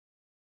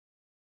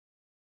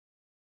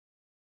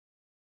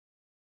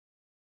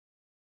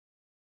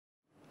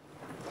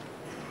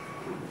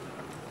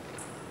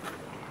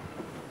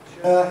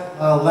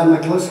Len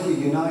McCluskey,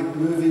 Unite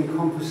Moving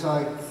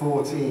Composite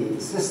 14.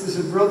 Sisters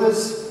and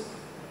brothers,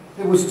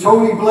 it was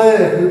Tony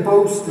Blair who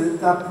boasted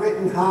that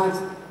Britain had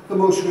the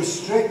most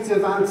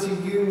restrictive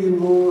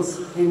anti-union laws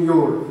in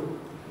Europe.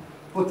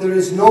 But there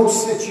is no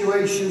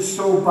situation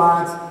so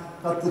bad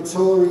that the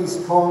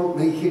Tories can't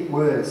make it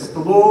worse. The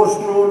laws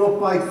drawn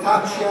up by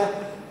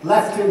Thatcher,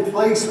 left in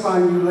place by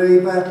New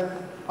Labour,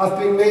 have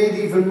been made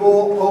even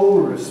more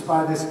onerous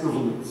by this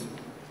government.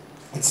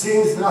 It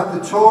seems that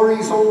the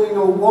Tories only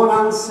know one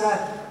answer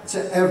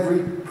to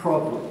every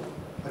problem: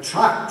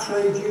 attract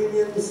trade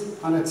unions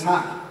and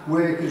attack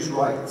workers'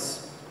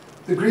 rights.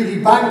 The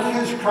greedy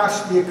bankers crash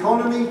the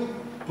economy,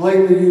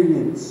 blame the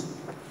unions.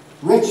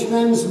 Rich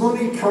men's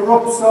money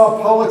corrupts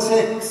our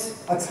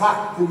politics,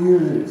 attack the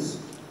unions.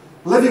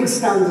 Living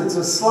standards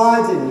are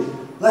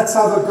sliding, let's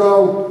have a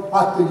go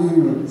at the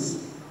unions.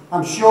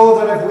 I'm sure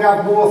that if we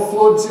have more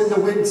floods in the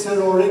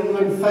winter or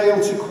England fail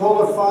to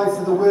qualify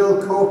for the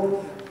World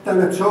Cup, then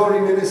a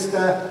Tory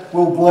minister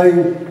will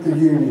blame the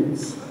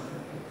unions.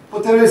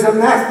 But there is a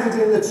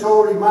method in the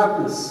Tory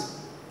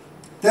madness.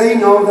 They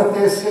know that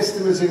their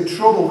system is in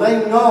trouble.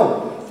 They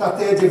know that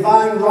their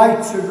divine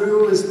right to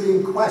rule is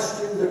being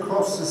questioned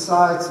across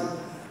society.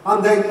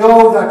 And they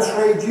know that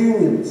trade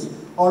unions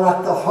are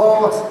at the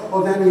heart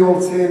of any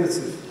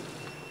alternative.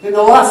 In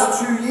the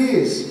last 2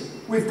 years,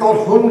 we've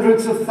got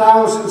hundreds of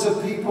thousands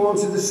of people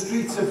onto the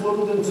streets of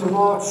London to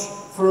march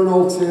for an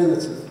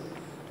alternative.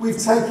 We've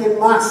taken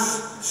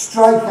mass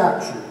strike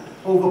action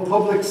over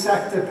public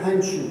sector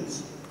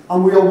pensions,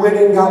 and we are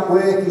winning at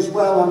work as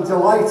well. I'm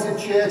delighted,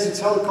 Chair, to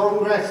tell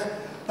Congress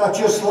that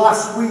just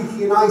last week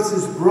Unite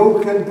has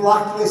broken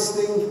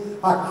blacklisting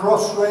at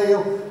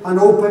Crossrail and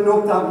opened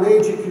up that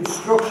major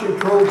construction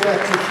project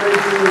to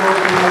trade union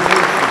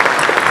organisations.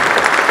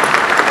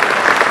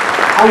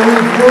 And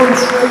we've won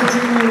trade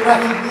union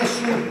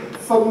recognition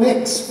for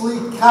mixed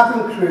fleet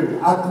cabin crew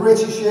at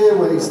British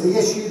Airways, the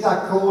issue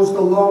that caused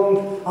a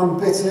long and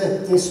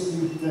bitter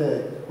dispute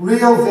there.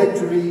 Real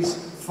victories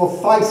for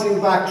fighting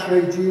back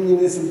trade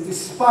unionism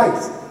despite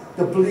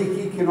the bleak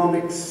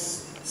economic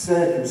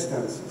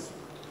circumstances.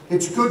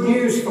 It's good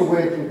news for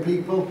working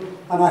people,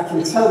 and I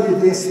can tell you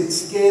this, it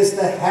scares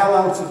the hell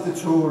out of the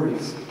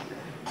Tories.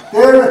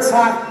 Their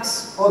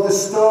attacks are the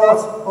start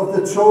of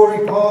the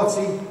Tory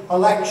party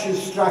election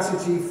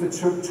strategy for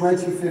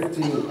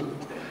 2015.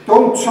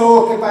 Don't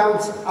talk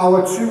about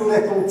our too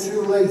little,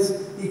 too late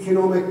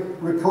economic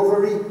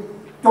recovery.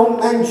 Don't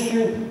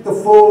mention the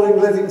falling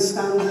living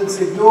standards.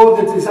 Ignore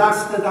the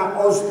disaster that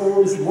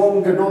Osborne's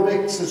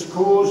Wongonomics has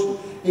caused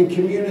in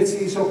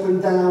communities up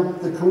and down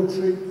the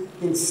country.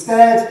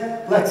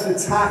 Instead, let's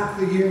attack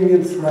the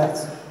union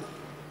threat.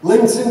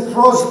 Linton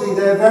Crosby,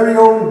 their very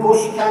own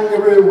bush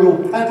kangaroo,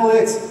 will peddle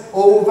it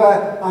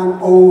over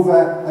and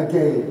over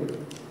again.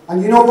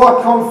 And you know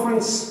what,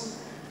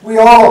 conference? We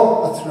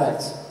are a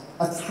threat.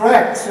 A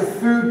threat to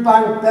food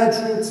bank,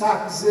 bedroom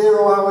tax,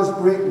 0 hours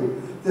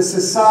Britain, the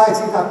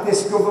society that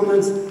this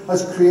government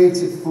has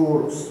created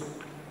for us.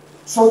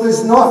 So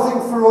there's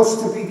nothing for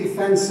us to be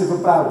defensive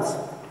about.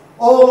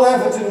 All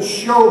evidence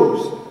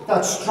shows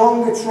that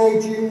stronger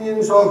trade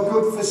unions are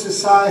good for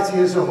society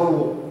as a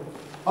whole.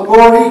 A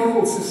more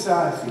equal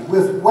society,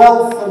 with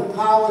wealth and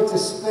power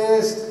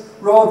dispersed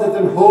rather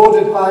than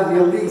hoarded by the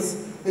elite,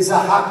 is a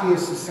happier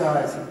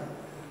society.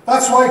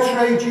 That's why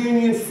trade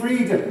union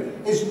freedom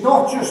is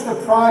not just a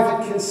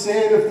private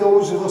concern of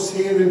those of us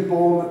here in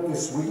Bournemouth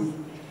this week.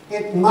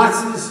 It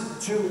matters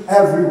to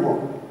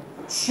everyone.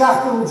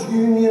 Shackled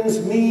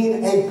unions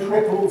mean a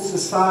crippled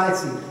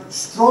society.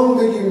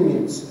 Stronger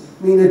unions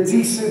mean a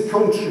decent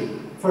country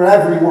for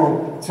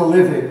everyone to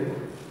live in.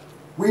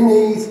 We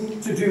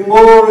need to do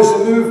more as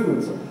a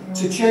movement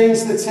to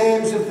change the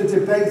terms of the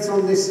debate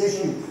on this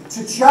issue,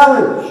 to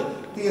challenge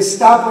the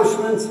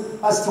establishment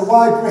as to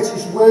why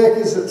British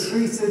workers are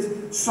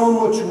treated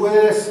so much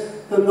worse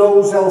than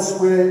those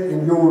elsewhere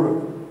in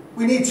Europe.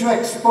 We need to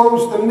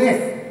expose the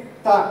myth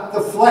that the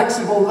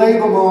flexible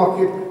labour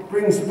market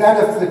brings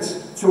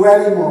benefits to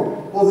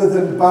anyone other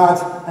than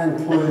bad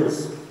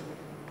employers.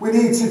 We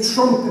need to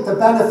trumpet the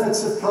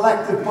benefits of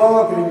collective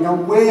bargaining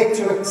and work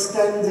to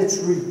extend its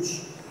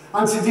reach,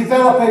 and to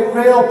develop a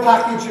real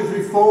package of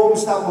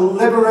reforms that will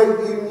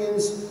liberate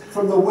unions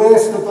from the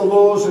worst of the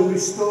laws and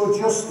restore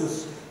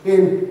justice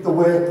in the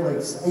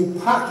workplace. A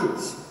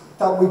package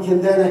that we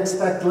can then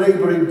expect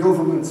Labour in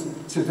government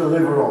to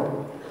deliver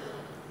on.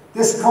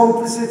 This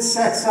composite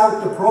sets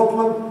out the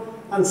problem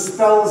and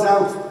spells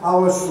out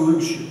our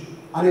solution,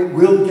 and it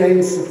will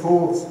gain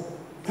support.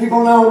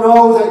 People now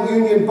know that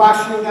union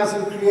bashing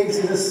hasn't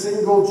created a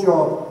single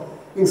job.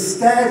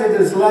 Instead, it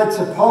has led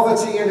to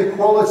poverty,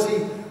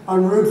 inequality,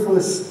 and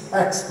ruthless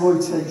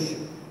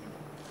exploitation.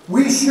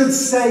 We should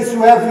say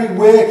to every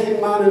working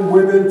man and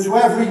woman, to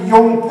every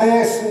young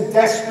person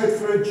desperate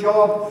for a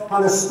job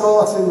and a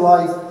start in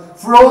life,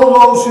 for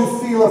all those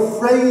who feel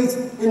afraid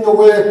in the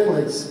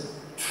workplace,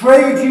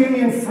 trade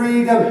union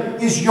freedom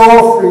is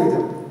your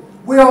freedom.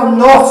 We are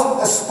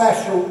not a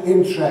special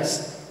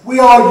interest. We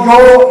are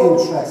your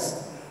interest.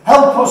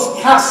 Help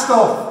us cast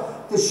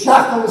off the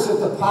shackles of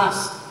the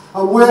past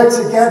and work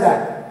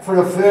together for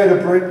a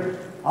fairer Britain.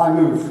 I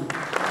move.